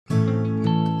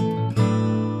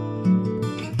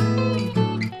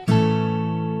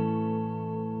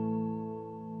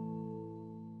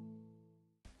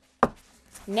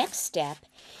next step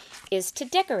is to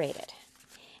decorate it.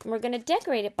 And we're going to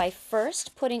decorate it by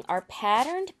first putting our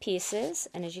patterned pieces,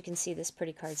 and as you can see, this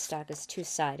pretty cardstock is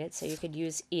two-sided, so you could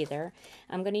use either.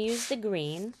 I'm going to use the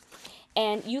green,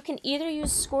 and you can either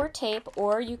use score tape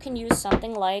or you can use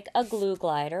something like a glue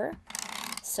glider.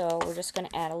 So we're just going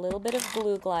to add a little bit of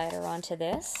glue glider onto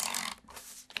this,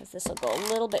 because this will go a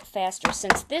little bit faster.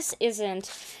 Since this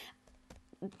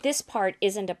part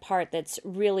isn't a part that's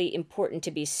really important to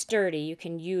be sturdy, you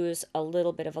can use a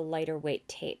little bit of a lighter weight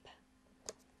tape.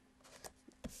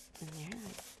 And there,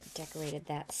 I decorated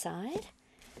that side.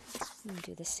 I'm going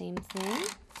to do the same thing.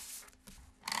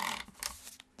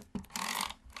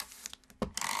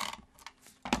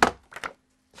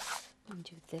 And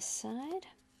do this side.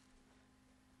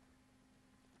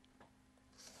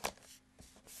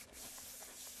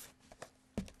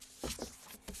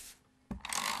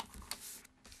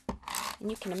 And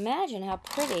you can imagine how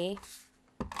pretty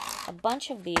a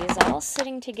bunch of these all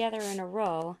sitting together in a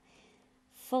row,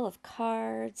 full of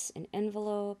cards and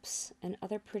envelopes and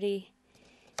other pretty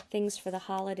things for the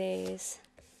holidays,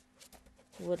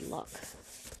 would look.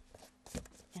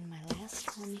 And my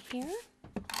last one here.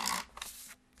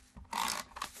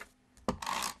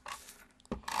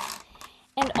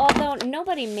 And although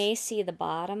nobody may see the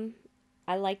bottom,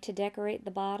 I like to decorate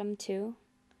the bottom too,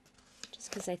 just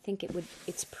because I think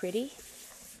it's pretty.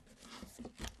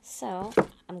 So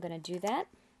I'm going to do that.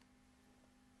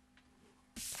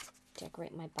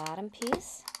 Decorate my bottom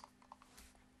piece.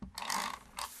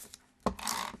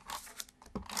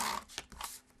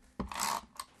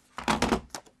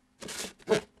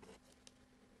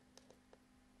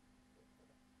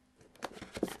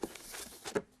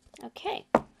 Okay.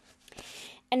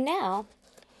 And now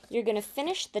you're going to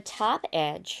finish the top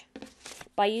edge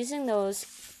by using those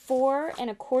 4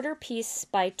 1/4 piece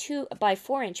by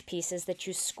 4 inch pieces that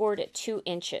you scored at 2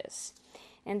 inches.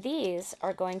 And these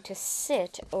are going to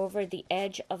sit over the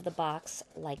edge of the box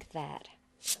like that.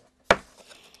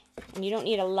 And you don't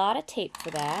need a lot of tape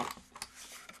for that.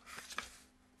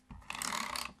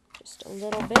 Just a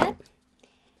little bit.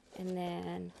 And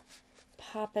then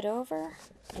pop it over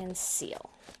and seal.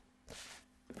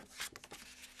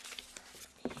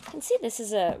 You can see this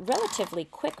is a relatively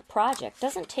quick project.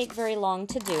 Doesn't take very long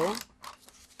to do.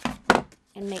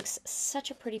 And makes such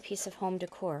a pretty piece of home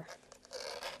decor.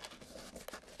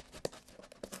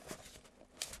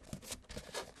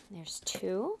 There's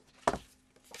 2.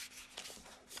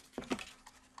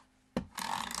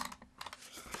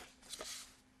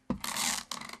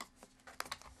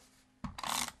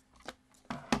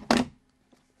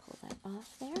 Pull that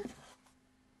off there.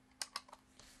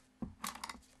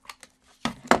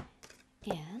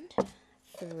 And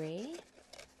 3.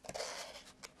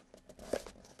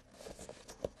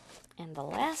 And the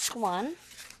last one.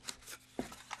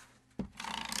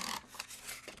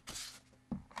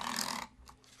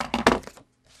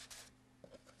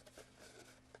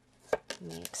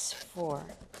 Makes 4.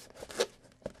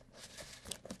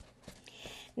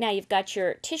 Now you've got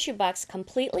your tissue box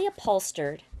completely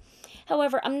upholstered.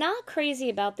 However, I'm not crazy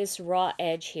about this raw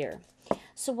edge here.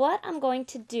 So what I'm going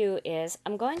to do is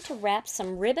I'm going to wrap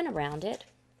some ribbon around it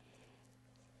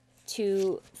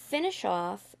to finish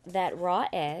off that raw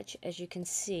edge. As you can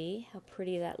see how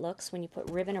pretty that looks when you put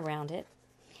ribbon around it.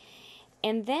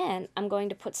 And then I'm going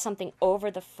to put something over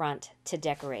the front to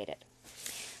decorate it.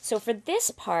 So for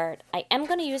this part, I am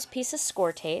going to use a piece of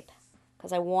score tape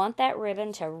because I want that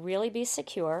ribbon to really be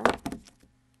secure.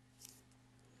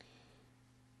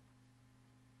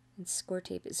 And score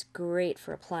tape is great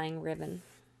for applying ribbon.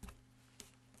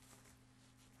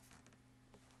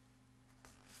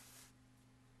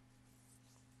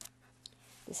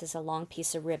 This is a long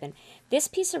piece of ribbon. This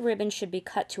piece of ribbon should be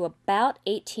cut to about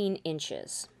 18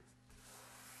 inches.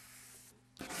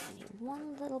 I need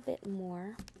one little bit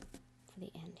more for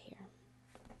the end here.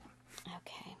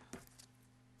 Okay.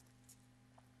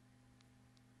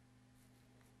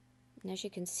 And as you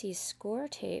can see, score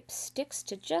tape sticks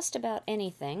to just about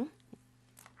anything.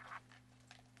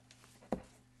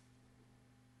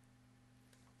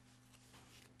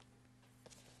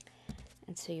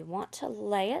 And so you want to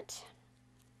lay it,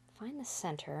 find the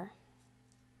center.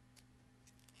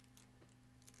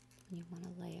 You want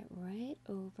to lay it right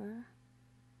over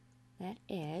that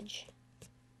edge.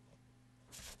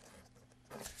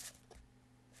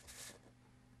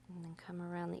 And then come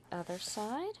around the other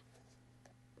side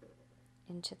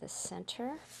into the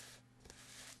center.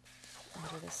 And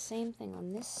do the same thing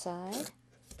on this side.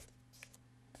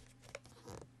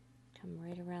 Come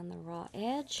right around the raw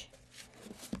edge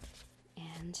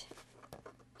and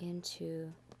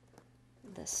into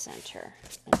the center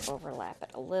and overlap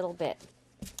it a little bit.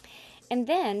 And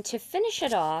then to finish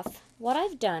it off, what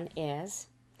I've done is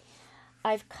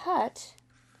I've cut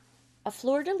a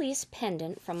fleur-de-lis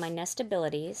pendant from my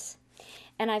Nestabilities,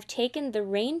 and I've taken the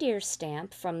reindeer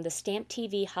stamp from the Stamp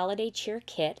TV Holiday Cheer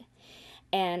Kit,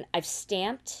 and I've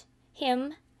stamped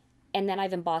him, and then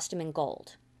I've embossed him in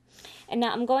gold. And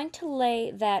now I'm going to lay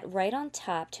that right on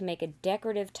top to make a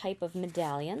decorative type of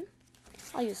medallion.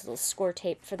 I'll use a little score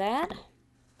tape for that.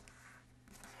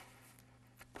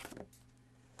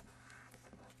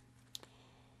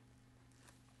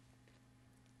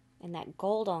 And that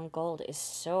gold on gold is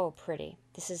so pretty.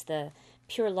 This is the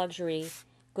Pure Luxury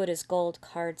Good as Gold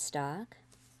cardstock.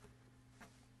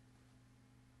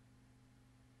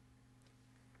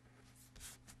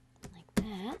 Like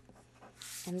that.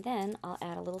 And then I'll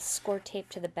add a little score tape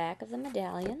to the back of the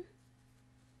medallion.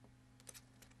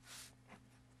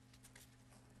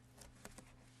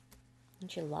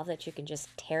 Don't you love that you can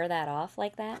just tear that off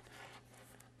like that?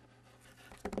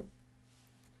 Let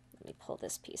me pull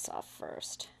this piece off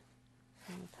first.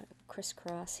 I'm going to put a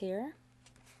crisscross here.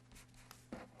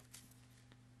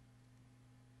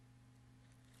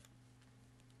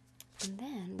 And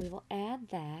then we will add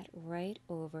that right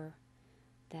over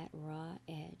that raw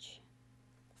edge.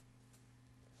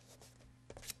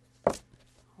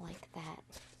 Like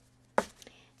that.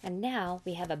 And now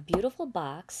we have a beautiful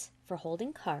box for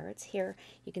holding cards. Here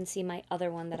you can see my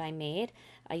other one that I made.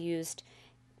 I used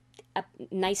a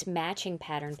nice matching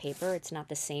pattern paper. It's not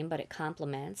the same, but it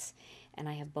complements. And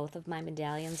I have both of my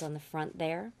medallions on the front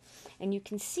there. And you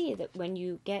can see that when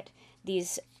you get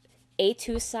these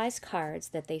A2 size cards,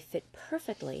 that they fit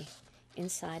perfectly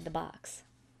inside the box.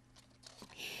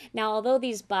 Now, although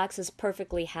these boxes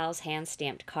perfectly house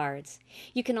hand-stamped cards,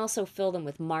 you can also fill them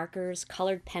with markers,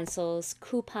 colored pencils,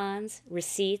 coupons,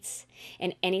 receipts,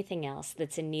 and anything else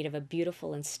that's in need of a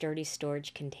beautiful and sturdy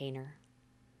storage container.